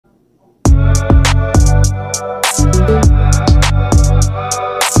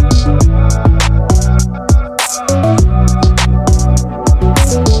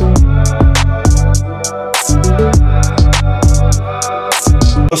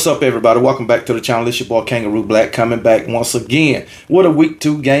What's up, everybody? Welcome back to the channel. It's your boy Kangaroo Black coming back once again with a week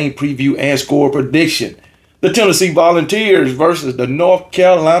 2 game preview and score prediction. The Tennessee Volunteers versus the North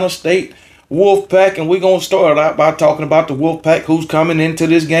Carolina State Wolfpack, and we're going to start out by talking about the Wolfpack, who's coming into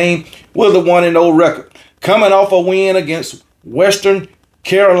this game with a 1-0 record, coming off a win against Western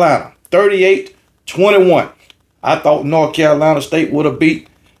Carolina, 38-21. I thought North Carolina State would have beat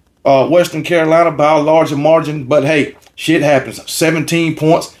Western Carolina by a larger margin, but hey, shit happens. 17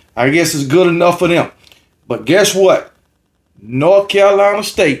 points, I guess, is good enough for them. But guess what? North Carolina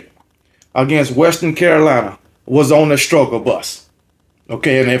State against Western Carolina was on the struggle bus.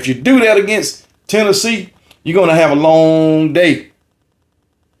 Okay, and if you do that against Tennessee, you're going to have a long day.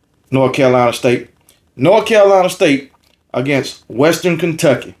 North Carolina State. North Carolina State against Western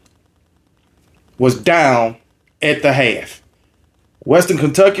Kentucky was down at the half. Western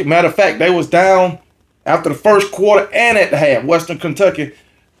Kentucky, matter of fact, they was down after the first quarter and at the half. Western Kentucky,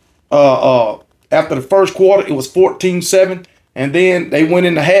 after the first quarter, it was 14-7. And then they went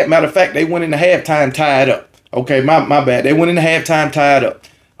in the half. Matter of fact, they went in the halftime tied up. Okay, my bad. They went in the halftime tied up.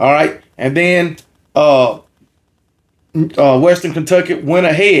 All right. And then Western Kentucky went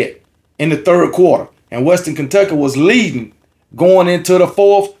ahead in the third quarter. And Western Kentucky was leading going into the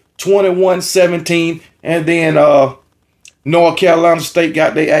fourth, 21-17. And then North Carolina State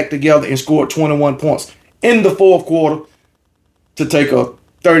got their act together and scored 21 points in the fourth quarter to take a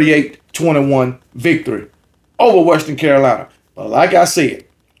 38-21 victory over Western Carolina. But like I said,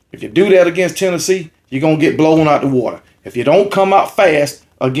 if you do that against Tennessee, you're going to get blown out the water. If you don't come out fast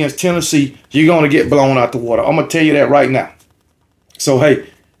against Tennessee, you're going to get blown out the water. I'm going to tell you that right now. So, hey,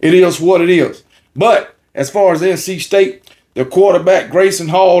 it is what it is. But as far as NC State, the quarterback, Grayson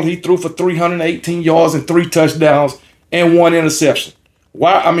Hall, he threw for 318 yards and 3 touchdowns and 1 interception.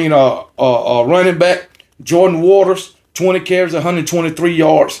 Running back, Jordan Waters, 20 carries, 123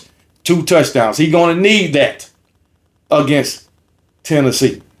 yards, 2 touchdowns. He's going to need that against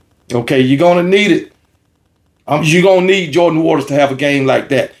Tennessee. Okay, you're going to need it. You're going to need Jordan Waters to have a game like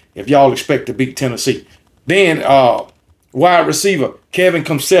that if y'all expect to beat Tennessee. Then wide receiver, Kevin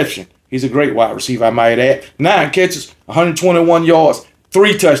Conception. He's a great wide receiver, I might add. 9 catches, 121 yards,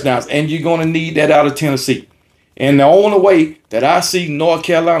 3 touchdowns, and you're going to need that out of Tennessee. And the only way that I see North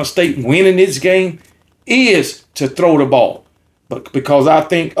Carolina State winning this game is to throw the ball. But because I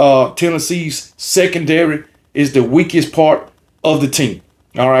think Tennessee's secondary is the weakest part of the team.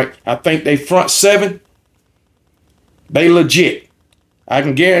 All right. I think they front 7, they legit. I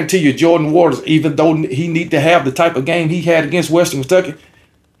can guarantee you Jordan Waters, even though he need to have the type of game he had against Western Kentucky,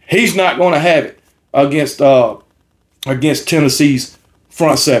 he's not going to have it against Tennessee's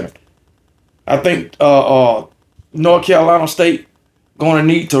front 7. I think North Carolina State going to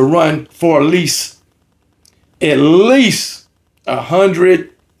need to run for at least 100.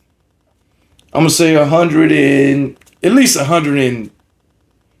 I'm going to say 100 and at least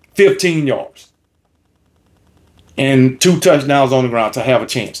 115 yards and 2 touchdowns on the ground to have a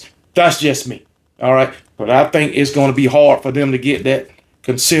chance. That's just me. All right. But I think it's going to be hard for them to get that,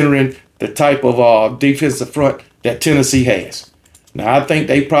 considering the type of defensive front that Tennessee has. Now, I think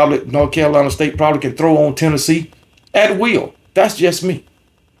North Carolina State probably can throw on Tennessee at will. That's just me.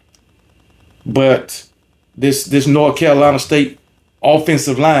 But this North Carolina State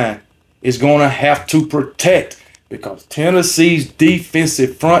offensive line is going to have to protect, because Tennessee's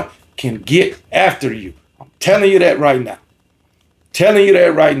defensive front can get after you. I'm telling you that right now. Telling you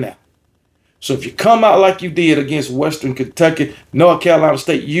that right now. So if you come out like you did against Western Kentucky, North Carolina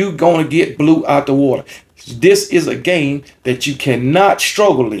State, you're going to get blew out the water. This is a game that you cannot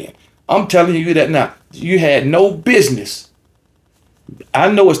struggle in. I'm telling you that now. You had no business. I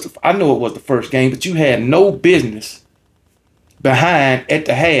know it was the first game, but you had no business behind at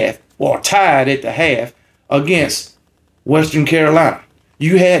the half or tied at the half against Western Carolina.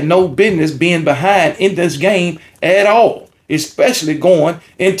 You had no business being behind in this game at all, especially going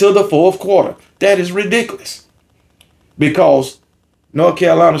into the fourth quarter. That is ridiculous, because North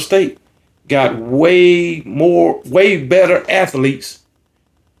Carolina State got way better athletes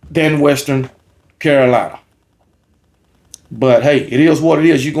than Western Carolina. But hey, it is what it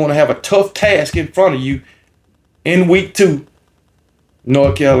is. You're going to have a tough task in front of you in week 2,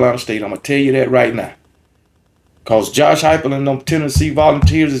 North Carolina State. I'm going to tell you that right now. Because Josh Heupel and them Tennessee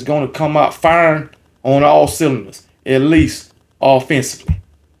Volunteers is going to come out firing on all cylinders, at least offensively.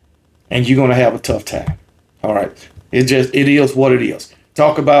 And you're going to have a tough time. All right. It is what it is.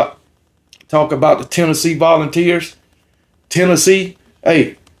 Talk about the Tennessee Volunteers. Tennessee,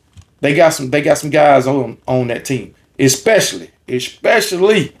 hey, they got some guys on that team, especially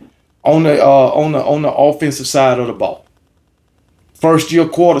on the offensive side of the ball. First-year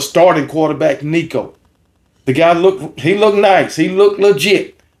starting quarterback Nico. The guy looked nice. He looked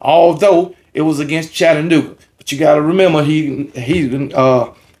legit, although it was against Chattanooga. But you got to remember he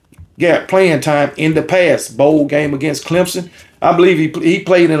got playing time in the past bowl game against Clemson. I believe he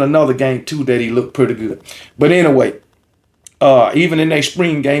played in another game too that he looked pretty good. But anyway, even in that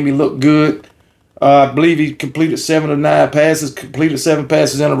spring game, he looked good. I believe he completed 7 of 9 passes, completed 7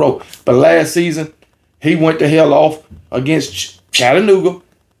 passes in a row. But last season, he went the hell off against Chattanooga.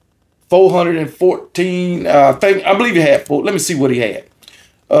 414. I believe he had 4. Let me see what he had.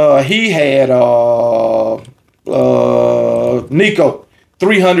 He had Nico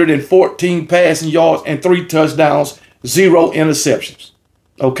 314 passing yards and 3 touchdowns, 0 interceptions.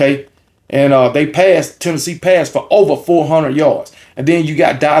 Okay. And Tennessee passed for over 400 yards. And then you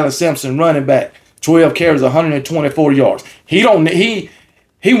got Dylan Simpson, running back, 12 carries, 124 yards. He won't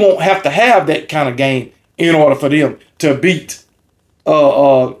have to have that kind of game in order for them to beat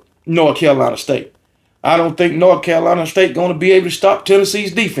North Carolina State. I don't think North Carolina State going to be able to stop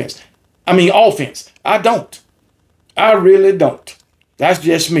Tennessee's offense. I don't. I really don't. That's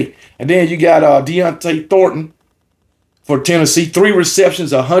just me. And then you got Deontay Thornton for Tennessee, 3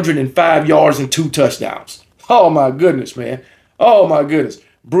 receptions, 105 yards, and 2 touchdowns. Oh, my goodness, man. Oh, my goodness.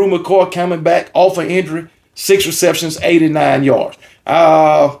 Brew McCoy coming back off of injury, 6 receptions, 89 yards.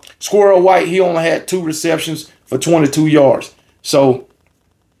 Squirrel White, he only had 2 receptions for 22 yards. So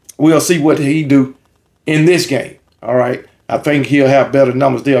we'll see what he do in this game. All right. I think he'll have better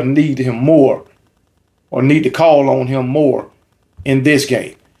numbers. They'll need him more, or need to call on him more in this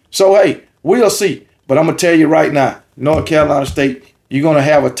game. So, hey, we'll see. But I'm going to tell you right now, North Carolina State, you're going to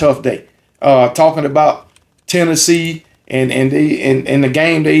have a tough day. Talking about Tennessee and the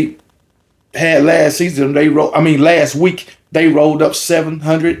game they had last week, they rolled up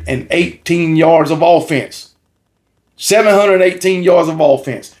 718 yards of offense. 718 yards of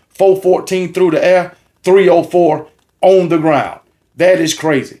offense. 414 through the air, 304 on the ground. That is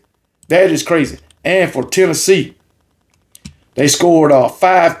crazy. That is crazy. And for Tennessee, they scored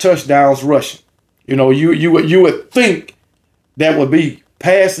 5 touchdowns rushing. You know, you would think that would be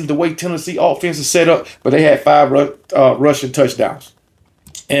passing the way Tennessee offense is set up, but they had 5 rushing touchdowns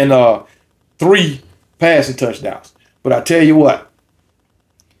and 3 passing touchdowns. But I tell you what,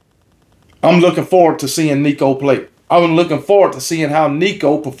 I'm looking forward to seeing Nico play. I'm looking forward to seeing how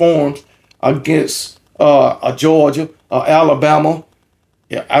Nico performs against a Georgia, Alabama.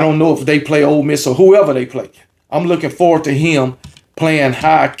 Yeah, I don't know if they play Ole Miss or whoever they play. I'm looking forward to him playing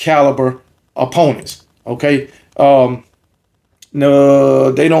high caliber opponents. Okay.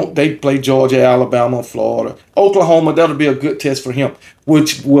 No, they don't. They play Georgia, Alabama, Florida, Oklahoma. That'll be a good test for him,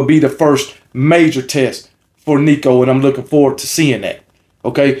 which will be the first major test for Nico, and I'm looking forward to seeing that.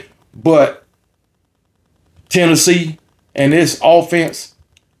 Okay. But Tennessee and this offense,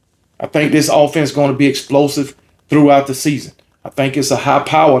 I think this offense is going to be explosive throughout the season. I think it's a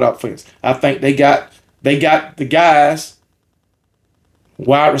high-powered offense. I think they got the guys,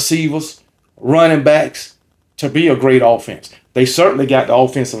 wide receivers, running backs, to be a great offense. They certainly got the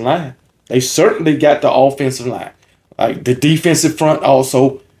offensive line. Like the defensive front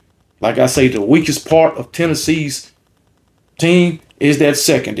also. Like I say, the weakest part of Tennessee's team is that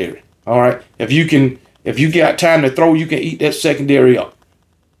secondary. All right. If you got time to throw, you can eat that secondary up.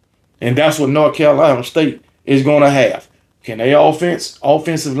 And that's what North Carolina State is going to have. Can their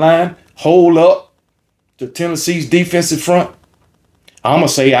offensive line hold up to Tennessee's defensive front? I'm going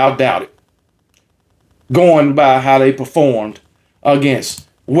to say I doubt it, going by how they performed against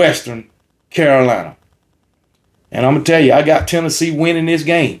Western Carolina. And I'm going to tell you, I got Tennessee winning this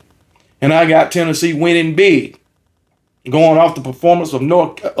game. And I got Tennessee winning big, going off the performance of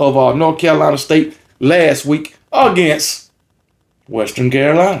North Carolina State last week against Western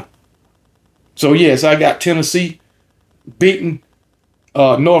Carolina. So, yes, I got Tennessee beating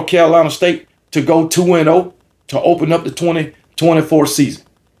North Carolina State to go 2-0 to open up the 2024 season.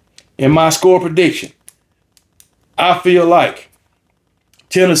 In my score prediction, I feel like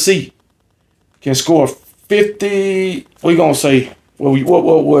Tennessee can score 50. We're going to say, where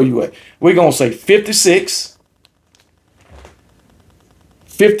are you at? We're going to say 56,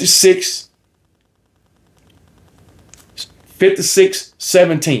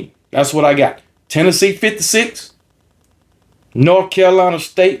 17. That's what I got. Tennessee 56, North Carolina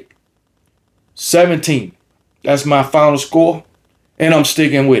State 17. That's my final score, and I'm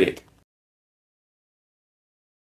sticking with it.